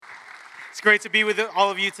It's great to be with all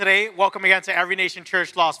of you today. Welcome again to Every Nation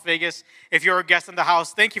Church, Las Vegas. If you're a guest in the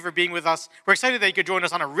house, thank you for being with us. We're excited that you could join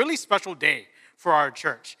us on a really special day for our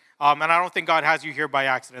church. And I don't think God has you here by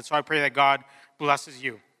accident, so I pray that God blesses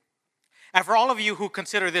you. And for all of you who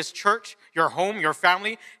consider this church your home, your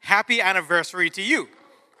family, happy anniversary to you.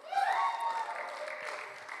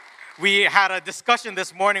 We had a discussion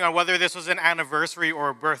this morning on whether this was an anniversary or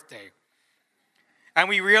a birthday. And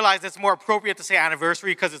we realized it's more appropriate to say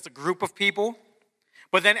anniversary because it's a group of people.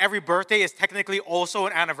 But then every birthday is technically also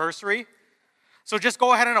an anniversary. So just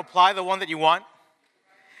go ahead and apply the one that you want.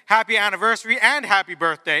 Happy anniversary and happy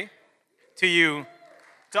birthday to you,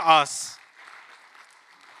 to us.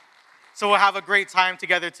 So we'll have a great time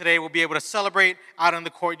together today. We'll be able to celebrate out in the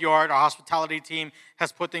courtyard. Our hospitality team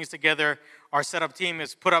has put things together. Our setup team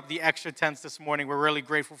has put up the extra tents this morning. We're really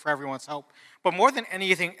grateful for everyone's help. But more than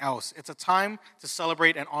anything else, it's a time to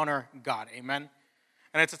celebrate and honor God. Amen?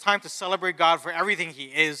 And it's a time to celebrate God for everything He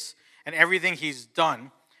is and everything He's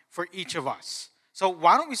done for each of us. So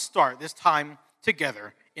why don't we start this time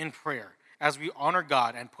together in prayer as we honor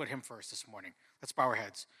God and put Him first this morning. Let's bow our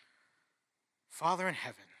heads. Father in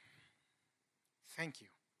heaven, thank you.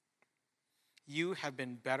 You have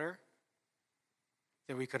been better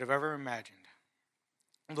than we could have ever imagined.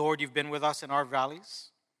 Lord, you've been with us in our valleys.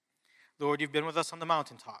 Lord, you've been with us on the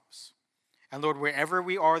mountaintops. And Lord, wherever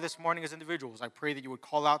we are this morning as individuals, I pray that you would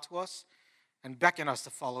call out to us and beckon us to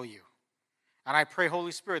follow you. And I pray,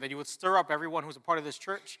 Holy Spirit, that you would stir up everyone who's a part of this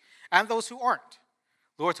church and those who aren't,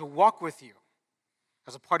 Lord, to walk with you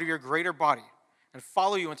as a part of your greater body and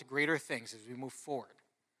follow you into greater things as we move forward,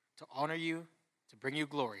 to honor you, to bring you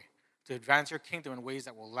glory, to advance your kingdom in ways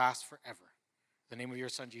that will last forever. In the name of your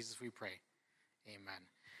Son, Jesus, we pray. Amen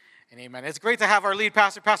and amen. It's great to have our lead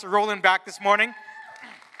pastor, Pastor Roland, back this morning.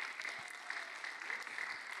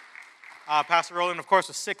 Pastor Roland, of course,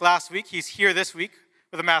 was sick last week. He's here this week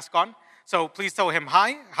with a mask on. So please tell him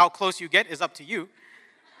hi. How close you get is up to you.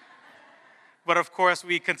 But of course,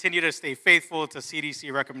 we continue to stay faithful to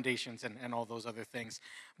CDC recommendations and all those other things.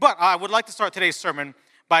 But I would like to start today's sermon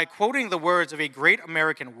by quoting the words of a great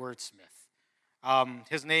American wordsmith.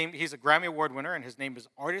 He's a Grammy Award winner, and his name is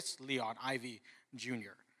Artist Leon Ivy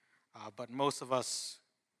Jr. But most of us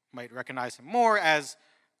might recognize him more as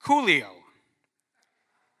Coolio.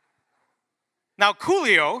 Now,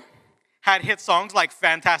 Coolio had hit songs like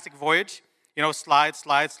Fantastic Voyage, Slide,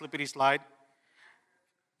 Slide, Slippity Slide.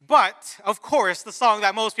 But, of course, the song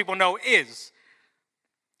that most people know is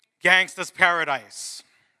Gangsta's Paradise.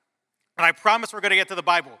 And I promise we're going to get to the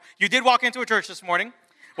Bible. You did walk into a church this morning.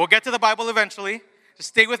 We'll get to the Bible eventually. Just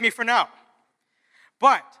stay with me for now.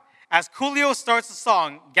 But as Coolio starts the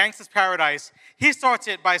song, Gangsta's Paradise, he starts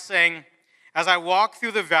it by saying, as I walk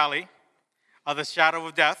through the valley of the shadow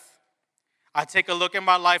of death, I take a look at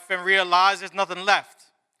my life and realize there's nothing left.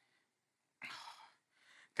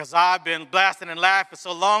 Because I've been blasting and laughing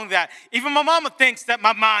so long that even my mama thinks that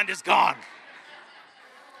my mind is gone.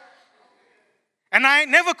 And I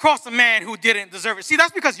ain't never crossed a man who didn't deserve it. See,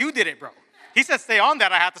 that's because you did it, bro. He said stay on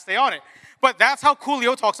that, I have to stay on it. But that's how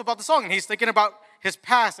Coolio talks about the song. And he's thinking about his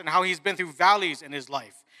past and how he's been through valleys in his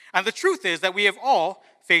life. And the truth is that we have all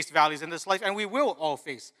faced valleys in this life, and we will all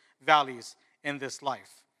face valleys in this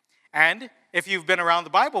life. And if you've been around the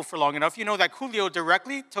Bible for long enough, you know that Coolio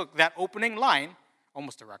directly took that opening line,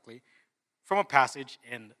 almost directly, from a passage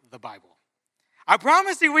in the Bible. I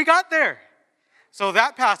promise you we got there. So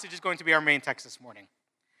that passage is going to be our main text this morning.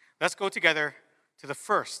 Let's go together to the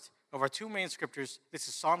first of our two main scriptures. This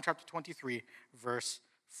is Psalm chapter 23, verse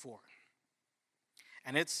 4.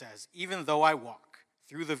 And it says, even though I walk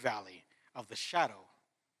through the valley of the shadow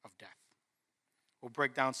of death. We'll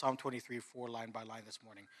break down Psalm 23, 4 line by line this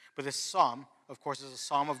morning. But this psalm, of course, is a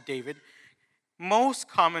psalm of David. Most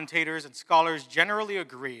commentators and scholars generally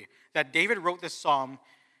agree that David wrote this psalm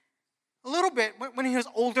a little bit when he was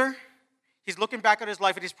older. He's looking back at his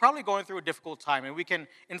life, and he's probably going through a difficult time. And we can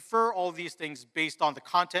infer all these things based on the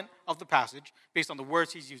content of the passage, based on the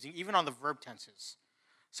words he's using, even on the verb tenses.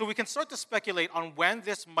 So we can start to speculate on when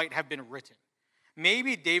this might have been written.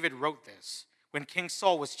 Maybe David wrote this when King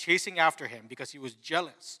Saul was chasing after him because he was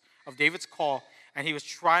jealous of David's call, and he was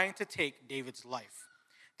trying to take David's life.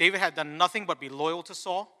 David had done nothing but be loyal to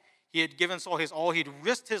Saul. He had given Saul his all. He'd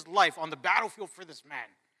risked his life on the battlefield for this man.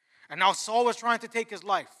 And now Saul was trying to take his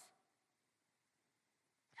life.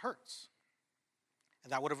 It hurts.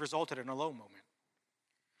 And that would have resulted in a low moment.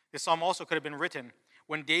 This psalm also could have been written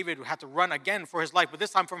when David had to run again for his life, but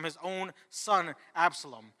this time from his own son,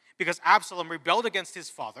 Absalom, because Absalom rebelled against his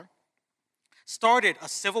father, started a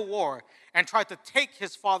civil war, and tried to take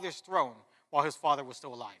his father's throne while his father was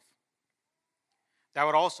still alive. that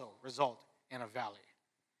would also result in a valley.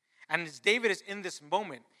 And as David is in this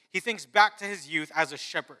moment, he thinks back to his youth as a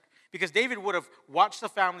shepherd, because David would have watched the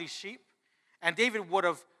family sheep, and David would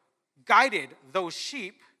have guided those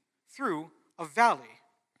sheep through a valley.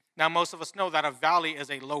 Now, most of us know that a valley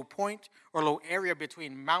is a low point or low area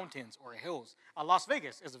between mountains or hills. Las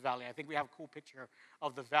Vegas is a valley. I think we have a cool picture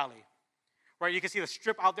of the valley. Right, you can see the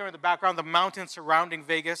strip out there in the background, the mountains surrounding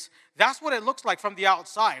Vegas. That's what it looks like from the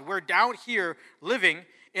outside. We're down here living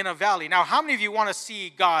in a valley. Now, how many of you want to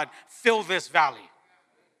see God fill this valley?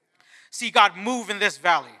 See God move in this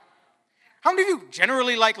valley? How many of you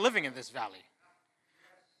generally like living in this valley?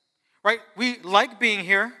 Right, we like being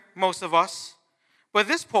here, most of us. But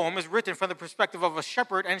this poem is written from the perspective of a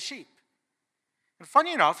shepherd and sheep. And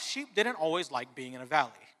funny enough, sheep didn't always like being in a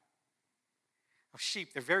valley.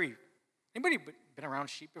 Sheep, they're very... Anybody been around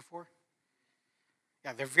sheep before?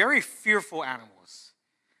 Yeah, they're very fearful animals.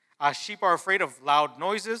 Sheep are afraid of loud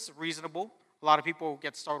noises, reasonable. A lot of people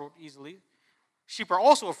get startled easily. Sheep are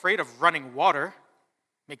also afraid of running water.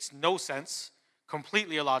 Makes no sense.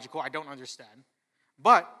 Completely illogical. I don't understand.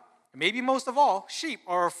 But maybe most of all, sheep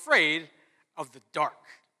are afraid of the dark.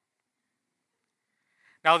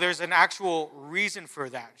 Now, there's an actual reason for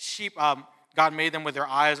that. Sheep, God made them with their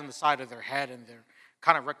eyes on the side of their head, and they're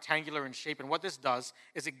kind of rectangular in shape. And what this does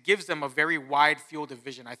is it gives them a very wide field of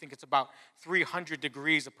vision. I think it's about 300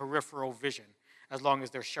 degrees of peripheral vision, as long as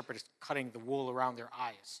their shepherd is cutting the wool around their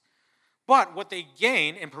eyes. But what they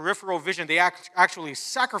gain in peripheral vision, they actually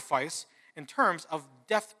sacrifice in terms of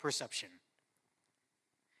depth perception.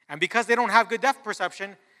 And because they don't have good depth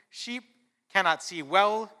perception, sheep cannot see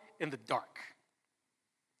well in the dark.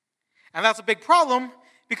 And that's a big problem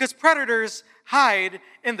because predators hide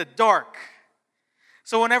in the dark.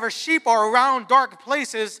 So whenever sheep are around dark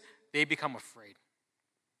places, they become afraid.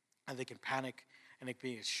 And they can panic, and it can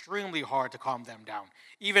be extremely hard to calm them down.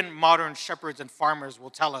 Even modern shepherds and farmers will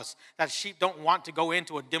tell us that sheep don't want to go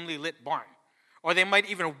into a dimly lit barn, or they might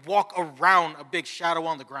even walk around a big shadow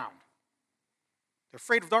on the ground. They're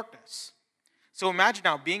afraid of darkness. So imagine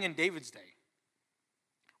now being in David's day,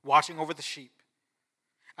 watching over the sheep,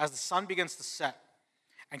 as the sun begins to set,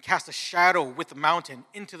 and cast a shadow with the mountain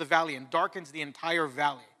into the valley and darkens the entire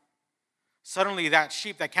valley. Suddenly that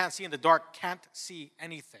sheep that can't see in the dark can't see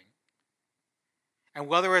anything. And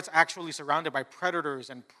whether it's actually surrounded by predators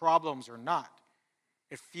and problems or not,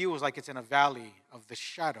 it feels like it's in a valley of the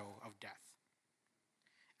shadow of death.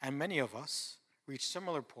 And many of us reach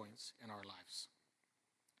similar points in our lives.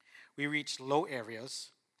 We reach low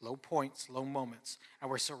areas, low points, low moments, and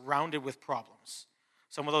we're surrounded with problems.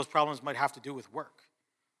 Some of those problems might have to do with work.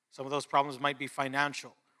 Some of those problems might be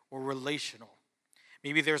financial or relational.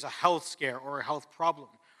 Maybe there's a health scare or a health problem.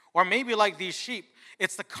 Or maybe like these sheep,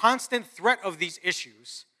 it's the constant threat of these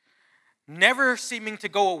issues, never seeming to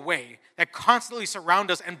go away, that constantly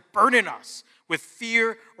surround us and burden us with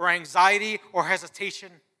fear or anxiety or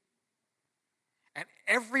hesitation. And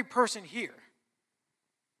every person here,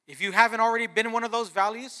 if you haven't already been in one of those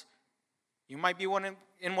valleys, you might be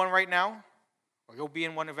in one right now, or you'll be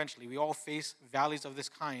in one eventually. We all face valleys of this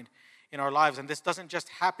kind in our lives, and this doesn't just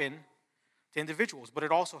happen to individuals, but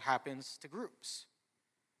it also happens to groups.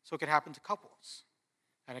 So it can happen to couples,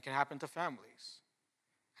 and it can happen to families,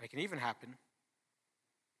 and it can even happen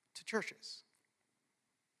to churches.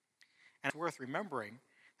 And it's worth remembering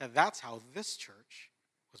that that's how this church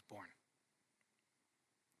was born.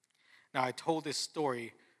 Now, I told this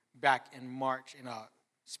story back in March in a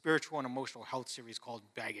spiritual and emotional health series called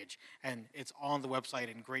Baggage, and it's on the website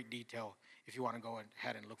in great detail if you want to go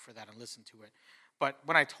ahead and look for that and listen to it. But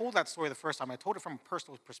when I told that story the first time, I told it from a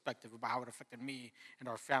personal perspective about how it affected me and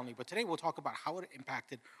our family. But today we'll talk about how it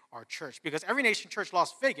impacted our church. Because Every Nation Church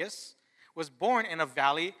Las Vegas was born in a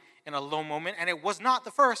valley, in a low moment, and it was not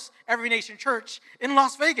the first Every Nation Church in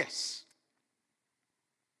Las Vegas.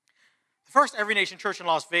 The first Every Nation Church in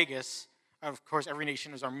Las Vegas, of course, Every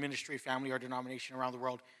Nation is our ministry, family, our denomination around the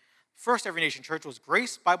world. First Every Nation Church was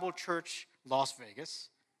Grace Bible Church, Las Vegas,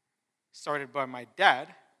 started by my dad,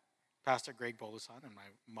 Pastor Greg Bolasan, and my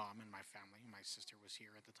mom and my family. My sister was here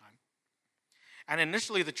at the time. And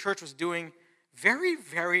initially, the church was doing very,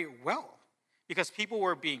 very well because people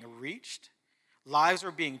were being reached, lives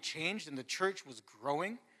were being changed, and the church was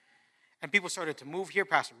growing. And people started to move here.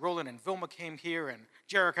 Pastor Roland and Vilma came here, and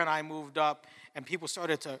Jerica and I moved up, and people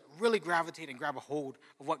started to really gravitate and grab a hold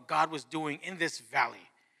of what God was doing in this valley.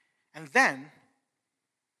 And then,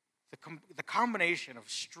 the combination of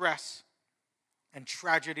stress and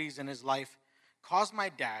tragedies in his life caused my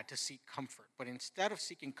dad to seek comfort. But instead of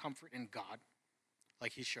seeking comfort in God,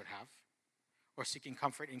 like he should have, or seeking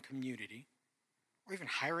comfort in community, or even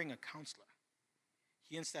hiring a counselor,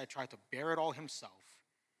 He instead tried to bear it all himself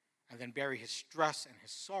and then bury his stress and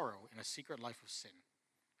his sorrow in a secret life of sin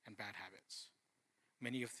and bad habits.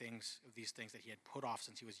 Many of these things that he had put off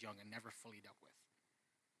since he was young and never fully dealt with.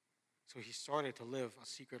 So he started to live a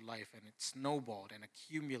secret life, and it snowballed and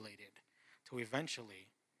accumulated till eventually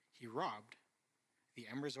he robbed the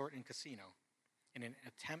M Resort and Casino in an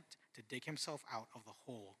attempt to dig himself out of the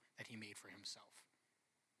hole that he made for himself.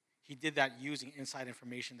 He did that using inside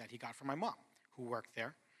information that he got from my mom, who worked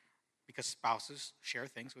there, because spouses share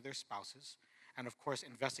things with their spouses. And of course,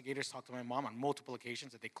 investigators talked to my mom on multiple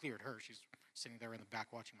occasions that they cleared her. She's sitting there in the back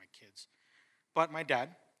watching my kids. But my dad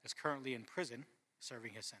is currently in prison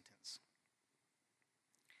serving his sentence.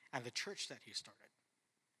 And the church that he started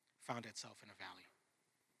found itself in a valley.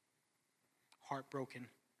 Heartbroken,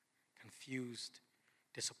 confused,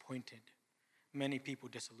 disappointed, many people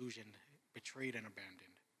disillusioned, betrayed, and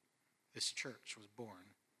abandoned. This church was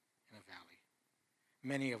born in a valley.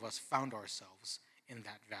 Many of us found ourselves in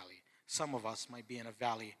that valley. Some of us might be in a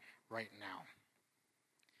valley right now.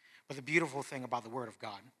 But the beautiful thing about the Word of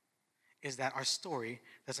God is that our story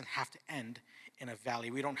doesn't have to end in a valley.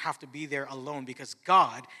 We don't have to be there alone because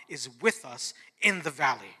God is with us in the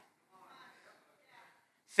valley.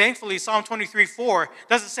 Thankfully, Psalm 23:4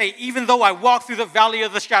 doesn't say, even though I walk through the valley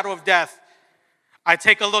of the shadow of death, I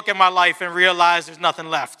take a look at my life and realize there's nothing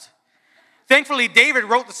left. Thankfully, David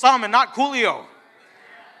wrote the psalm and not Coolio,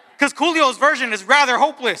 because Coolio's version is rather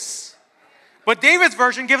hopeless. But David's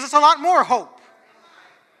version gives us a lot more hope,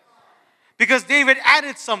 because David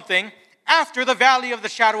added something after the valley of the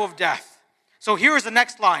shadow of death. So here's the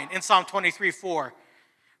next line in Psalm 23:4.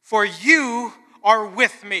 For you are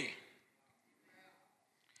with me.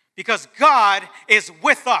 Because God is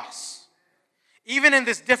with us. Even in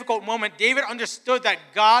this difficult moment, David understood that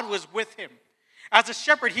God was with him. As a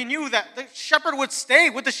shepherd, he knew that the shepherd would stay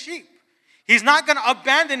with the sheep. He's not going to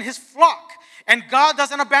abandon his flock. And God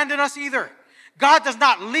doesn't abandon us either. God does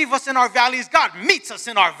not leave us in our valleys. God meets us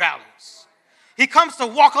in our valleys. He comes to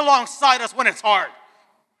walk alongside us when it's hard.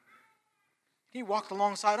 He walked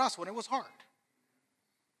alongside us when it was hard.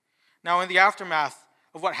 Now, in the aftermath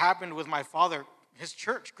of what happened with my father, his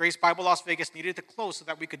church, Grace Bible Las Vegas, needed to close so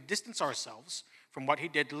that we could distance ourselves from what he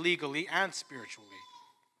did legally and spiritually.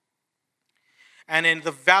 And in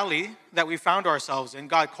the valley that we found ourselves in,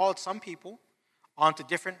 God called some people onto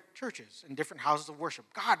different churches and different houses of worship.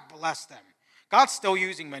 God bless them. God's still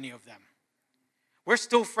using many of them. We're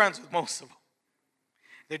still friends with most of them.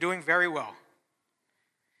 They're doing very well.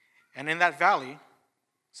 And in that valley,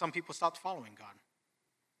 some people stopped following God.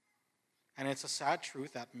 And it's a sad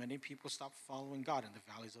truth that many people stop following God in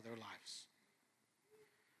the valleys of their lives.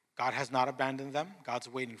 God has not abandoned them. God's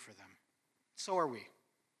waiting for them. So are we.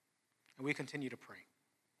 And we continue to pray.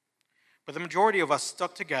 But the majority of us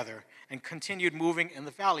stuck together and continued moving in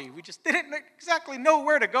the valley. We just didn't exactly know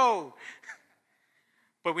where to go.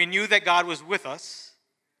 But we knew that God was with us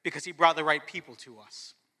because he brought the right people to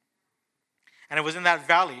us. And it was in that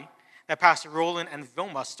valley that Pastor Roland and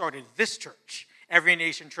Vilma started this church, Every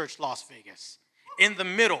Nation Church Las Vegas, in the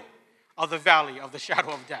middle of the valley of the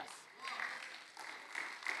shadow of death.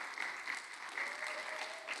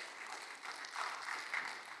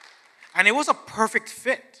 And it was a perfect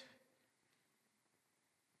fit.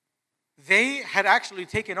 They had actually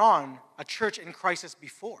taken on a church in crisis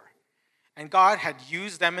before. And God had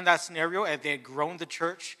used them in that scenario as they had grown the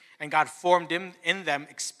church. And God formed in them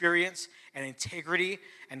experience and integrity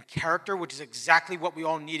and character, which is exactly what we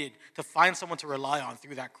all needed to find someone to rely on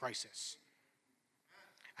through that crisis.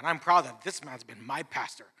 And I'm proud that this man's been my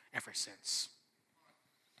pastor ever since.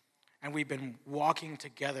 And we've been walking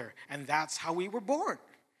together, and that's how we were born.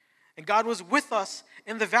 And God was with us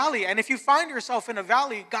in the valley. And if you find yourself in a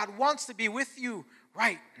valley, God wants to be with you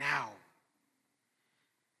right now.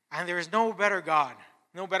 And there is no better God,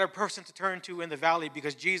 no better person to turn to in the valley,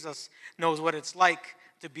 because Jesus knows what it's like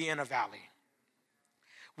to be in a valley.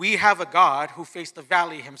 We have a God who faced the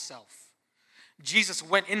valley himself. Jesus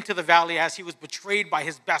went into the valley as he was betrayed by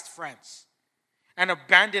his best friends and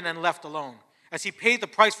abandoned and left alone, as he paid the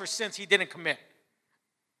price for sins he didn't commit,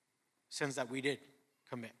 sins that we did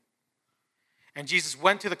commit. And Jesus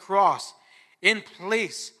went to the cross in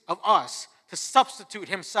place of us to substitute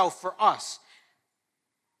himself for us,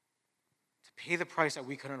 to pay the price that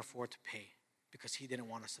we couldn't afford to pay because he didn't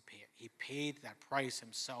want us to pay it. He paid that price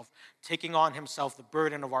himself, taking on himself the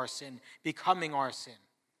burden of our sin, becoming our sin.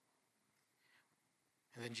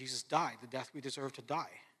 And then Jesus died, the death we deserve to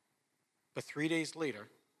die. But 3 days later,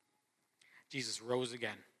 Jesus rose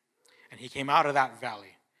again. And he came out of that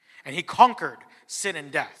valley. And he conquered sin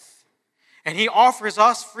and death. And he offers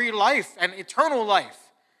us free life and eternal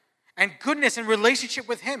life. and goodness and relationship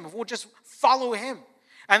with him if we'll just follow him.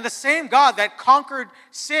 And the same God that conquered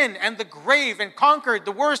sin and the grave and conquered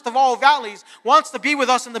the worst of all valleys wants to be with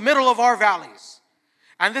us in the middle of our valleys.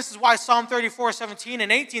 And this is why Psalm 34, 17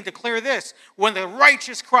 and 18 declare this: when the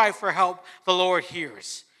righteous cry for help, the Lord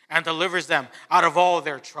hears and delivers them out of all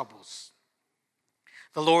their troubles.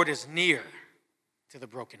 The Lord is near to the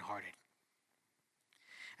brokenhearted,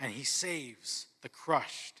 and he saves the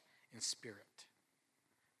crushed in spirit.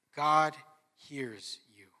 God hears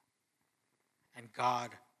you, and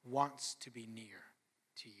God wants to be near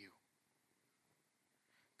to you.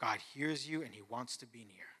 God hears you, and he wants to be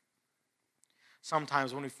near.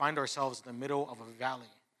 Sometimes when we find ourselves in the middle of a valley,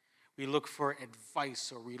 we look for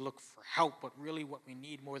advice or we look for help, but really what we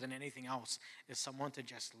need more than anything else is someone to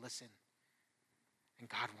just listen. And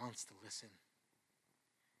God wants to listen,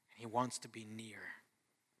 and he wants to be near.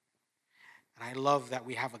 And I love that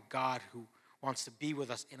we have a God who wants to be with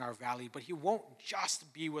us in our valley, but he won't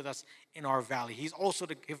just be with us in our valley. He's also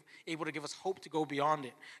able to give us hope to go beyond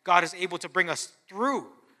it. God is able to bring us through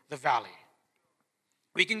the valley.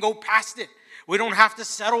 We can go past it. We don't have to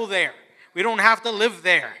settle there. We don't have to live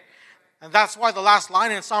there. And that's why the last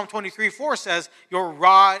line in Psalm 23:4 says, your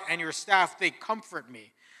rod and your staff, they comfort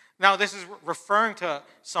me. Now, this is referring to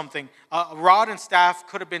something. A rod and staff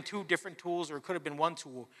could have been two different tools, or it could have been one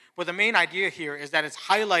tool. But the main idea here is that it's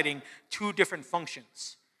highlighting two different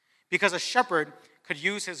functions. Because a shepherd could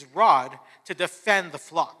use his rod to defend the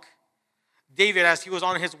flock. David, as he was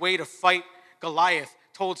on his way to fight Goliath,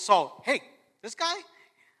 told Saul, hey, this guy,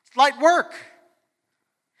 it's light work.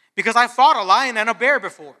 Because I fought a lion and a bear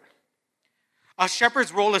before. A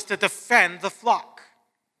shepherd's role is to defend the flock.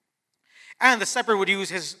 And the shepherd would use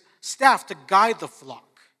his staff to guide the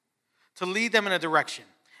flock, to lead them in a direction.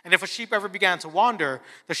 And if a sheep ever began to wander,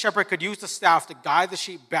 the shepherd could use the staff to guide the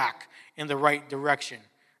sheep back in the right direction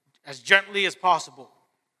as gently as possible,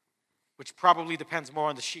 which probably depends more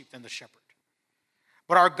on the sheep than the shepherd.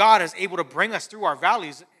 But our God is able to bring us through our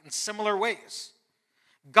valleys in similar ways.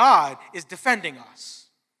 God is defending us.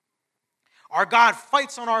 Our God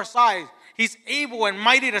fights on our side. He's able and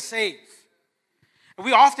mighty to save. And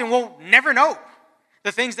we often won't never know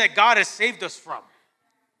the things that God has saved us from.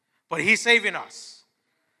 But he's saving us.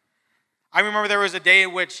 I remember there was a day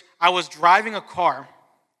in which I was driving a car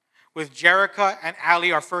with Jerica and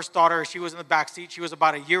Allie, our first daughter. She was in the back seat. She was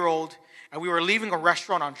about a year old. And we were leaving a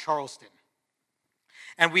restaurant on Charleston.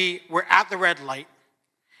 And we were at the red light.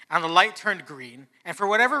 And the light turned green. And for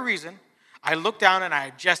whatever reason, I looked down and I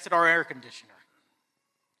adjusted our air conditioner.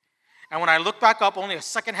 And when I looked back up, only a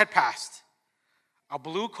second had passed. A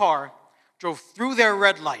blue car drove through their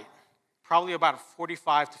red light, probably about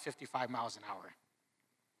 45 to 55 miles an hour.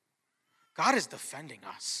 God is defending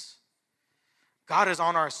us. God is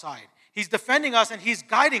on our side. He's defending us and he's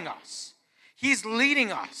guiding us. He's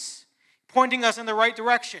leading us, pointing us in the right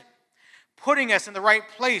direction, putting us in the right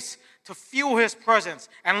place to feel his presence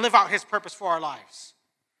and live out his purpose for our lives.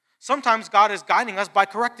 Sometimes God is guiding us by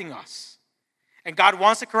correcting us. And God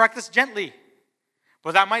wants to correct us gently.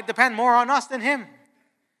 But that might depend more on us than him.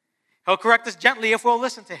 He'll correct us gently if we'll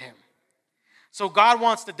listen to him. So God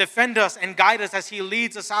wants to defend us and guide us as he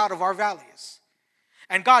leads us out of our valleys.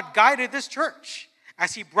 And God guided this church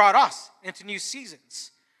as he brought us into new seasons.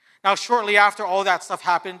 Now, shortly after all that stuff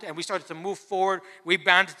happened and we started to move forward, we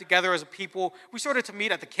banded together as a people. We started to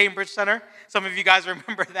meet at the Cambridge Center. Some of you guys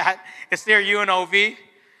remember that. It's near UNOV.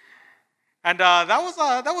 And that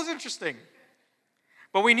was interesting.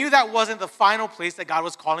 But we knew that wasn't the final place that God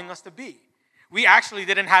was calling us to be. We actually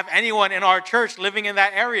didn't have anyone in our church living in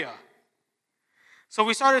that area. So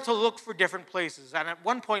we started to look for different places. And at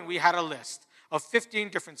one point, we had a list of 15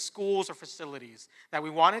 different schools or facilities that we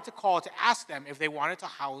wanted to call to ask them if they wanted to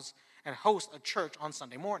house and host a church on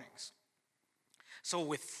Sunday mornings. So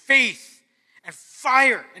with faith and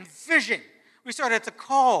fire and vision, we started to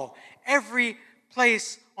call every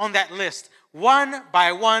place on that list, one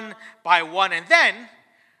by one by one. And then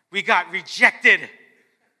we got rejected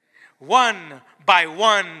one by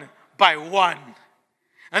one by one.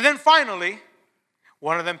 And then finally,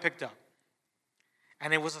 one of them picked up.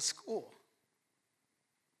 And it was a school.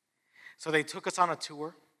 So they took us on a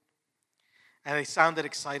tour. And they sounded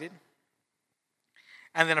excited.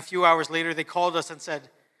 And then a few hours later, they called us and said,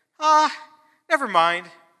 never mind.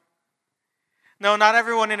 No, not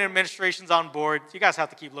everyone in administration's on board. You guys have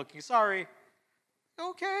to keep looking. Sorry.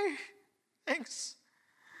 Okay, thanks.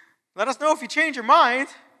 Let us know if you change your mind.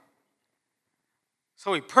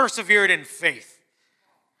 So we persevered in faith.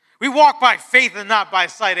 We walk by faith and not by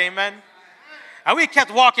sight, amen? And we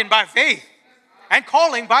kept walking by faith and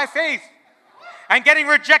calling by faith and getting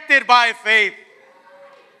rejected by faith.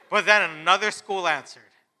 But then another school answered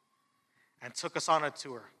and took us on a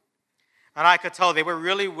tour. And I could tell they were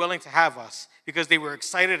really willing to have us because they were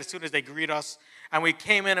excited as soon as they greeted us. And we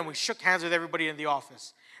came in and we shook hands with everybody in the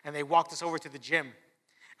office. And they walked us over to the gym.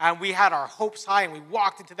 And we had our hopes high and we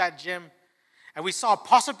walked into that gym and we saw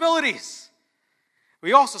possibilities.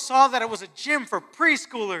 We also saw that it was a gym for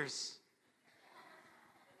preschoolers.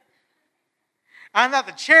 And that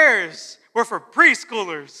the chairs were for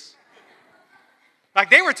preschoolers. Like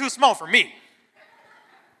they were too small for me.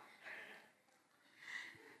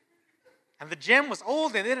 And the gym was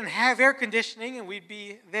old and they didn't have air conditioning, and we'd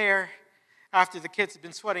be there after the kids had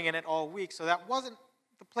been sweating in it all week. So that wasn't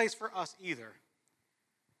the place for us either.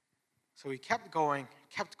 So we kept going,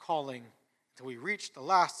 kept calling, until we reached the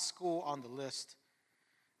last school on the list.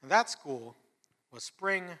 And that school was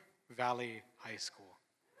Spring Valley High School.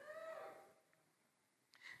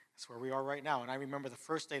 That's where we are right now. And I remember the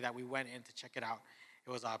first day that we went in to check it out. It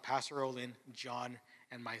was Pastor Olin, John,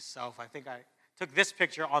 and myself. I think I took this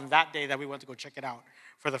picture on that day that we went to go check it out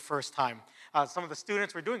for the first time. Some of the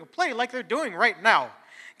students were doing a play like they're doing right now.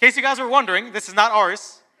 In case you guys were wondering, this is not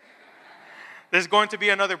ours. There's going to be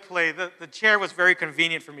another play. The chair was very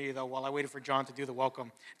convenient for me, though, while I waited for John to do the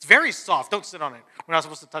welcome. It's very soft. Don't sit on it. We're not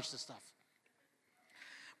supposed to touch this stuff.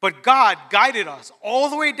 But God guided us all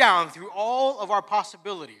the way down through all of our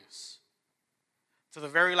possibilities to the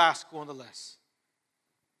very last school on the list.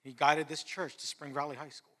 He guided this church to Spring Valley High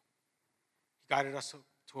School. He guided us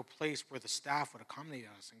to a place where the staff would accommodate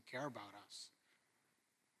us and care about us.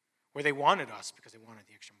 Where they wanted us because they wanted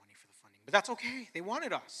the extra money for the funding. But that's okay. They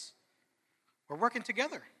wanted us. We're working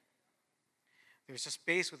together. There's a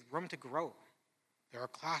space with room to grow. There are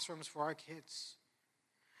classrooms for our kids.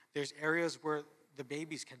 There's areas where the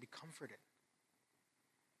babies can be comforted.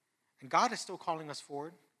 And God is still calling us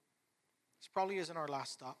forward. This probably isn't our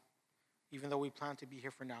last stop, even though we plan to be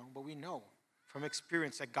here for now. But we know from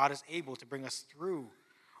experience that God is able to bring us through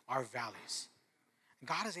our valleys. And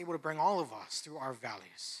God is able to bring all of us through our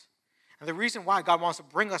valleys. And the reason why God wants to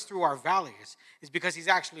bring us through our valleys is because he's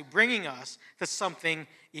actually bringing us to something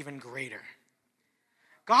even greater.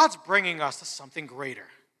 God's bringing us to something greater.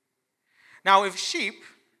 Now, if sheep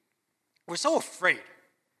were so afraid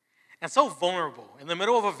and so vulnerable in the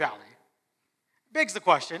middle of a valley, begs the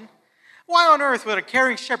question, why on earth would a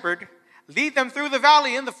caring shepherd lead them through the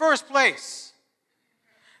valley in the first place?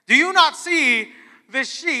 Do you not see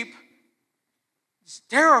this sheep is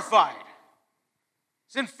terrified?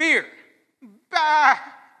 It's in fear. Bah!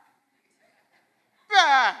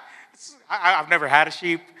 Bah! I've never had a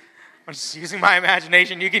sheep. I'm just using my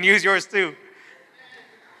imagination. You can use yours too.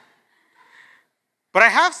 But I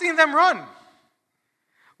have seen them run.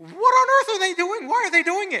 What on earth are they doing? Why are they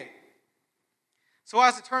doing it? So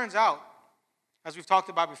as it turns out, as we've talked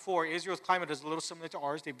about before, Israel's climate is a little similar to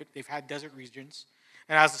ours. They've had desert regions.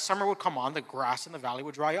 And as the summer would come on, the grass in the valley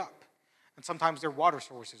would dry up. And sometimes their water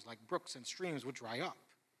sources, like brooks and streams, would dry up.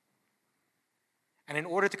 And in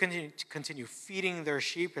order to continue feeding their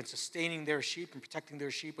sheep and sustaining their sheep and protecting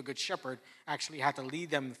their sheep, a good shepherd actually had to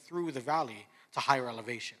lead them through the valley to higher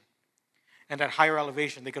elevation. And at higher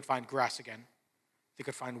elevation, they could find grass again. They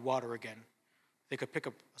could find water again. They could pick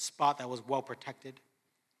up a spot that was well protected.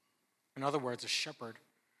 In other words, a shepherd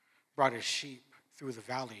brought his sheep through the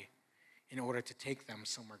valley in order to take them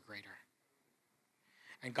somewhere greater.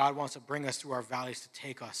 And God wants to bring us through our valleys to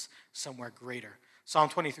take us somewhere greater. Psalm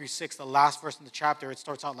 23:6, the last verse in the chapter, it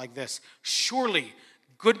starts out like this. Surely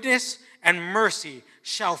goodness and mercy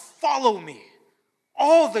shall follow me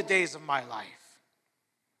all the days of my life.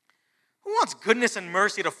 Who wants goodness and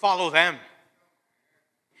mercy to follow them?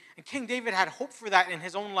 And King David had hope for that in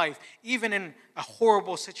his own life, even in a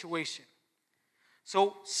horrible situation.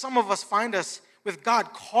 So some of us find us with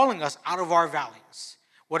God calling us out of our valleys,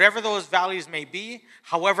 whatever those valleys may be,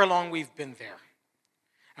 however long we've been there,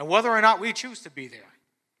 and whether or not we choose to be there.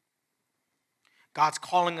 God's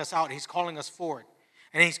calling us out. He's calling us forward,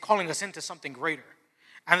 and he's calling us into something greater.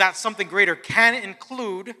 And that something greater can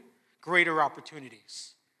include greater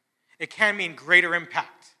opportunities. It can mean greater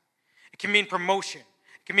impact. It can mean promotion.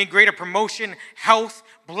 It can mean greater promotion, health,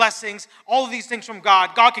 blessings, all of these things from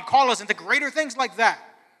God. God can call us into greater things like that.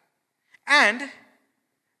 And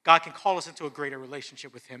God can call us into a greater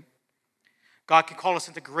relationship with him. God can call us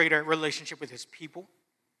into greater relationship with his people.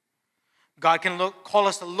 God can call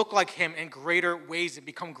us to look like him in greater ways and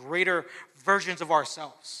become greater versions of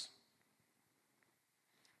ourselves.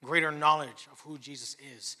 Greater knowledge of who Jesus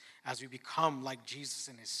is as we become like Jesus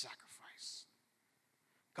in his sacrifice.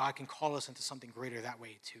 God can call us into something greater that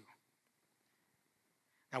way too.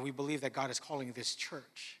 Now we believe that God is calling this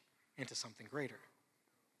church into something greater.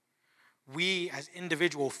 We, as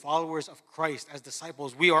individual followers of Christ, as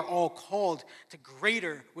disciples, we are all called to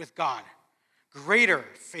greater with God, greater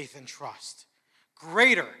faith and trust,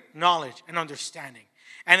 greater knowledge and understanding.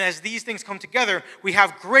 And as these things come together, we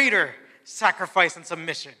have greater sacrifice and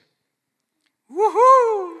submission.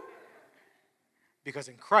 Woohoo! Because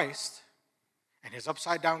in Christ and his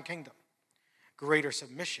upside-down kingdom, greater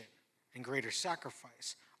submission and greater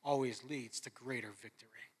sacrifice always leads to greater victory.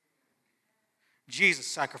 Jesus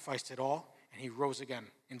sacrificed it all, and he rose again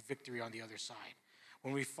in victory on the other side.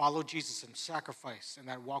 When we follow Jesus in sacrifice and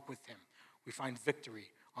that walk with him, we find victory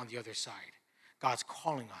on the other side. God's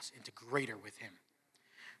calling us into greater with him.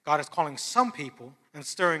 God is calling some people and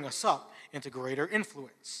stirring us up into greater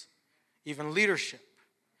influence, even leadership,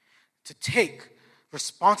 to take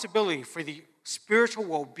responsibility for the spiritual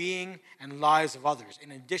well-being and lives of others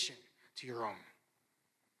in addition to your own.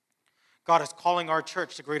 God is calling our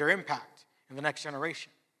church to greater impact in the next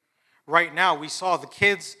generation. Right now, we saw the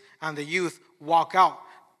kids and the youth walk out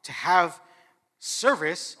to have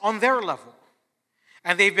service on their level.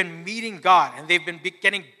 And they've been meeting God, and they've been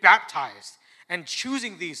getting baptized and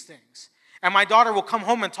choosing these things. And my daughter will come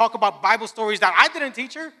home and talk about Bible stories that I didn't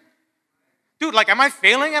teach her. Dude, like, am I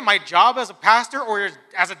failing at my job as a pastor or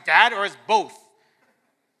as a dad or as both?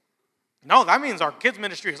 No, that means our kids'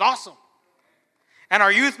 ministry is awesome. And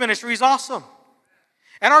our youth ministry is awesome.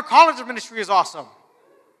 And our college ministry is awesome.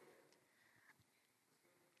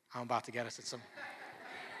 I'm about to get us at some.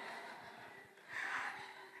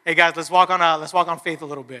 Hey guys, let's walk on faith a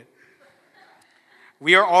little bit.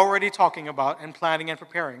 We are already talking about and planning and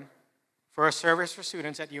preparing for a service for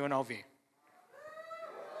students at UNLV.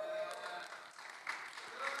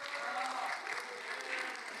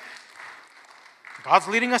 God's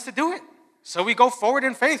leading us to do it. So we go forward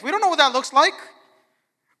in faith. We don't know what that looks like.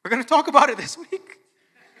 We're going to talk about it this week.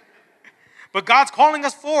 But God's calling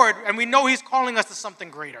us forward, and we know he's calling us to something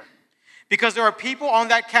greater. Because there are people on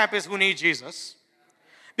that campus who need Jesus.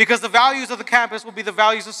 Because the values of the campus will be the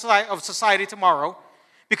values of society tomorrow.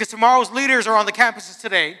 Because tomorrow's leaders are on the campuses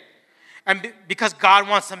today. And because God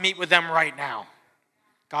wants to meet with them right now.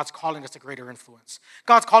 God's calling us to greater influence.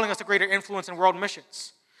 God's calling us to greater influence in world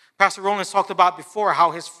missions. Pastor Rollins talked about before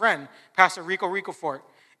how his friend, Pastor Rico Ricofort,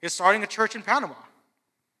 is starting a church in Panama.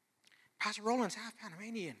 Pastor Rollins, half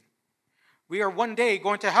Panamanian. We are one day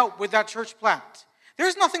going to help with that church plant.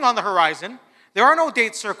 There's nothing on the horizon. There are no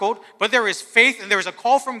dates circled, but there is faith and there is a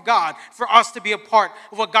call from God for us to be a part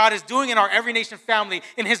of what God is doing in our Every Nation family,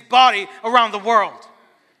 in his body around the world.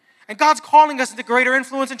 And God's calling us into greater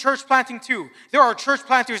influence in church planting too. There are church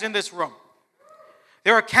planters in this room.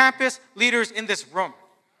 There are campus leaders in this room.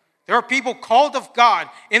 There are people called of God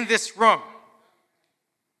in this room.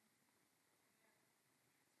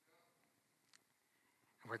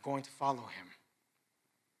 We're going to follow him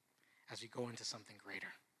as we go into something greater.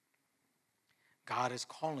 God is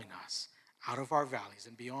calling us out of our valleys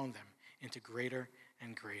and beyond them into greater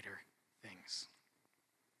and greater things.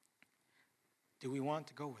 Do we want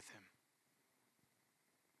to go with him?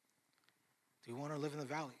 Do we want to live in the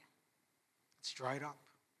valley? It's dried up.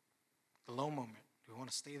 The low moment. Do we want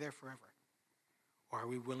to stay there forever? Or are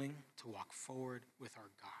we willing to walk forward with our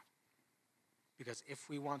God? Because if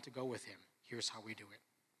we want to go with him, here's how we do it.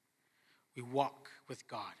 We walk with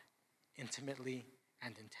God intimately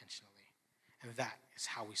and intentionally. And that is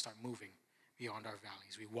how we start moving beyond our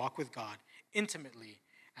valleys. We walk with God intimately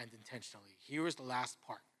and intentionally. Here is the last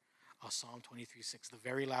part of Psalm 23:6, the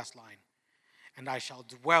very last line. And I shall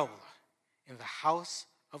dwell in the house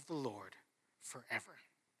of the Lord forever.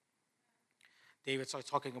 David starts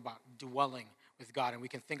talking about dwelling with God, and we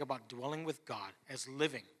can think about dwelling with God as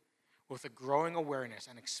living with a growing awareness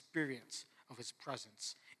and experience of his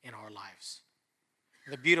presence in our lives.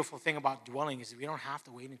 The beautiful thing about dwelling is we don't have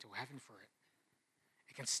to wait until heaven for it.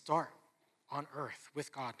 It can start on earth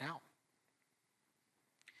with God now.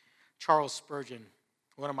 Charles Spurgeon,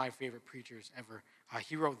 one of my favorite preachers ever,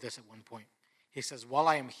 he wrote this at one point. He says, "While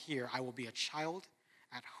I am here, I will be a child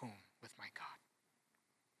at home with my God.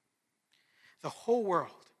 The whole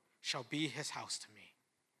world shall be his house to me.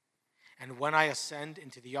 And when I ascend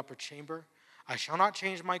into the upper chamber, I shall not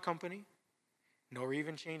change my company, nor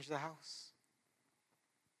even change the house.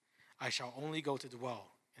 I shall only go to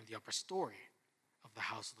dwell in the upper story of the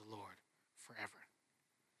house of the Lord forever."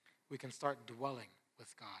 We can start dwelling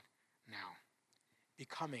with God now,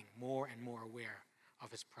 becoming more and more aware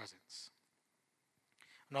of his presence.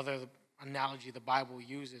 Another analogy the Bible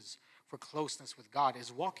uses for closeness with God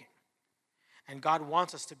is walking. And God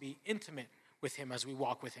wants us to be intimate with him as we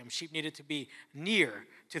walk with him. Sheep needed to be near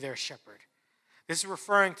to their shepherd. This is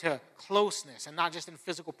referring to closeness, and not just in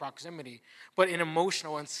physical proximity, but in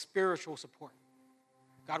emotional and spiritual support.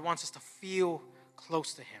 God wants us to feel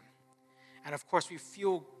close to him. And of course, we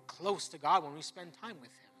feel close to God when we spend time with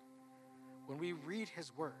him, when we read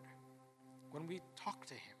his word, when we talk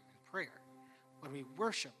to him in prayer, when we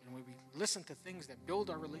worship, and when we listen to things that build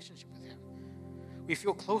our relationship with him. We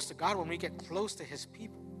feel close to God when we get close to his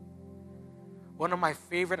people. One of my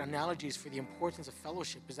favorite analogies for the importance of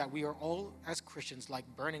fellowship is that we are all, as Christians, like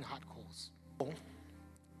burning hot coals.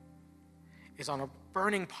 Is on a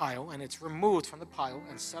burning pile, and it's removed from the pile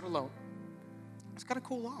and set alone. It's got to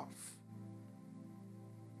cool off.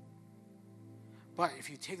 But if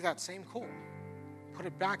you take that same coal, put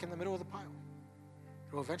it back in the middle of the pile,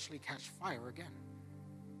 it will eventually catch fire again.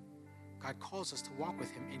 God calls us to walk with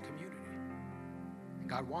him in community. And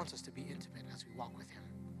God wants us to be intimate as we walk with him.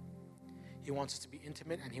 He wants us to be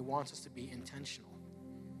intimate, and he wants us to be intentional.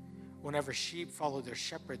 Whenever sheep followed their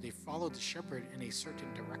shepherd, they followed the shepherd in a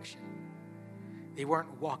certain direction. They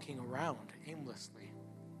weren't walking around aimlessly.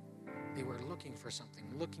 They were looking for something,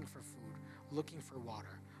 looking for food, looking for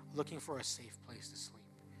water, looking for a safe place to sleep.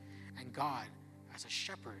 And God, as a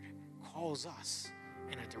shepherd, calls us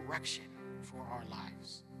in a direction for our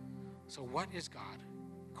lives. So what is God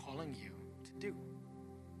calling you to do?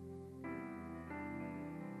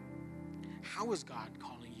 How is God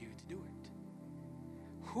calling you to do it?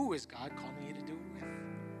 Who is God calling you to do it with?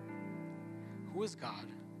 Who is God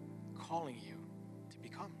calling you to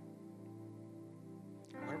become?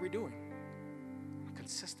 What are we doing on a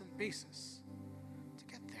consistent basis to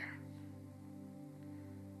get there?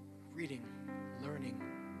 Reading, learning,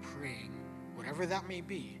 praying, whatever that may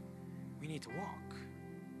be, we need to walk.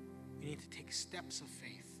 We need to take steps of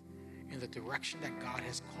faith in the direction that God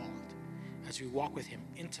has called as we walk with him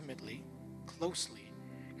intimately, closely,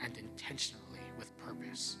 and intentionally with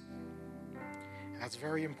purpose. And that's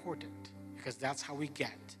very important because that's how we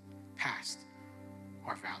get past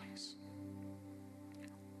our valleys.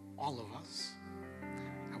 All of us,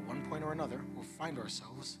 at one point or another, will find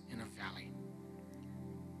ourselves in a valley.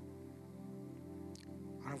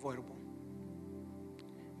 Unavoidable.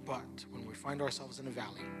 But when we find ourselves in a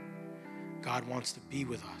valley, God wants to be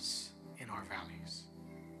with us in our valleys.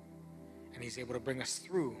 And he's able to bring us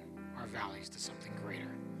through our valleys to something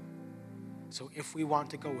greater. So if we want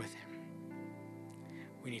to go with him,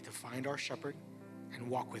 we need to find our shepherd and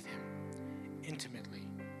walk with him intimately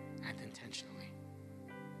and intentionally.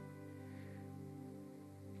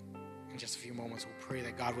 In just a few moments, we'll pray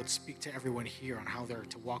that God would speak to everyone here on how they're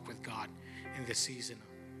to walk with God in this season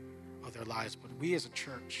of their lives. But we as a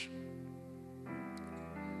church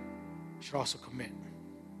should also commit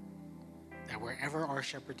that wherever our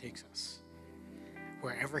shepherd takes us,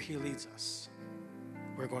 wherever he leads us,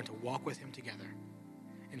 we're going to walk with him together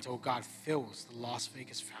until God fills the Las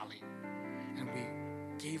Vegas Valley and we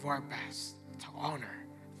gave our best to honor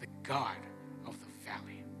the God of the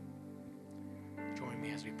valley. Join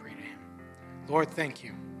me as we pray to him. Lord, thank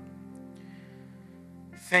you.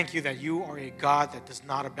 Thank you that you are a God that does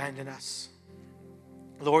not abandon us.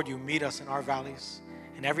 Lord, you meet us in our valleys,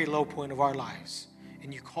 in every low point of our lives,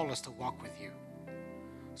 and you call us to walk with you.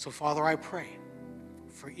 So, Father, I pray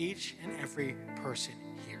for each and every person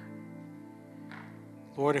here.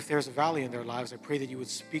 Lord, if there's a valley in their lives, I pray that you would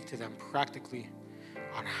speak to them practically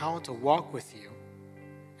on how to walk with you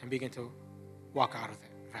and begin to walk out of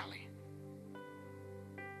that valley.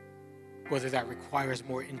 Whether that requires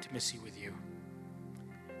more intimacy with you,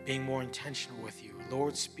 being more intentional with you.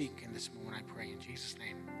 Lord, speak in this moment, I pray, in Jesus'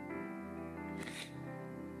 name.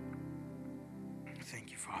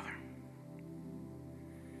 Thank you, Father.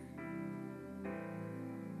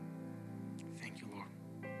 Thank you, Lord.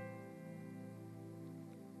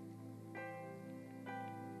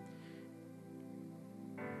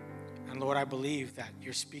 And Lord, I believe that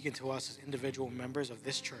you're speaking to us as individual members of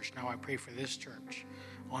this church. Now I pray for this church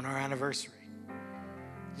on our anniversary.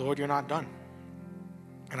 Lord, you're not done.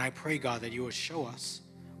 And I pray, God, that you would show us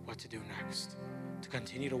what to do next, to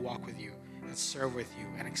continue to walk with you and serve with you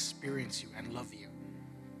and experience you and love you.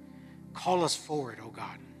 Call us forward, oh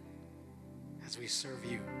God, as we serve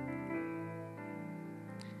you.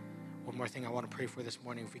 One more thing I want to pray for this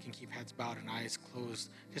morning, if we can keep heads bowed and eyes closed,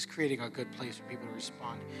 just creating a good place for people to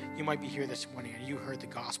respond. You might be here this morning and you heard the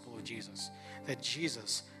gospel of Jesus, that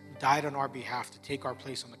Jesus died on our behalf to take our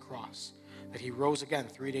place on the cross, that he rose again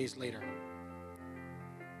 3 days later.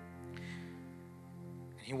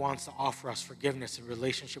 And he wants to offer us forgiveness and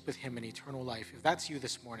relationship with him and eternal life. If that's you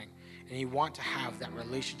this morning and you want to have that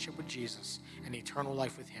relationship with Jesus and eternal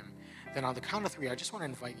life with him, then on the count of 3, I just want to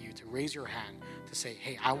invite you to raise your hand to say,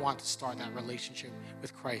 hey, I want to start that relationship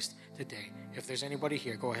with Christ today. If there's anybody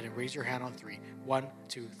here, go ahead and raise your hand on 3. 1,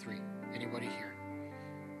 2, 3. Anybody here?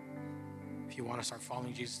 If you want to start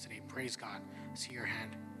following Jesus today, praise God. See your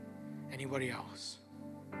hand. Anybody else?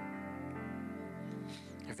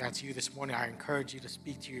 If that's you this morning, I encourage you to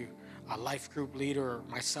speak to a life group leader or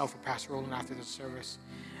myself or Pastor Roland after the service.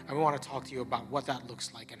 And we want to talk to you about what that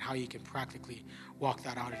looks like and how you can practically walk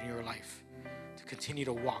that out in your life to continue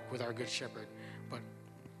to walk with our Good Shepherd. But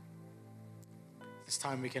this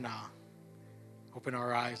time we can open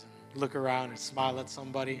our eyes and look around and smile at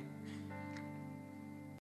somebody.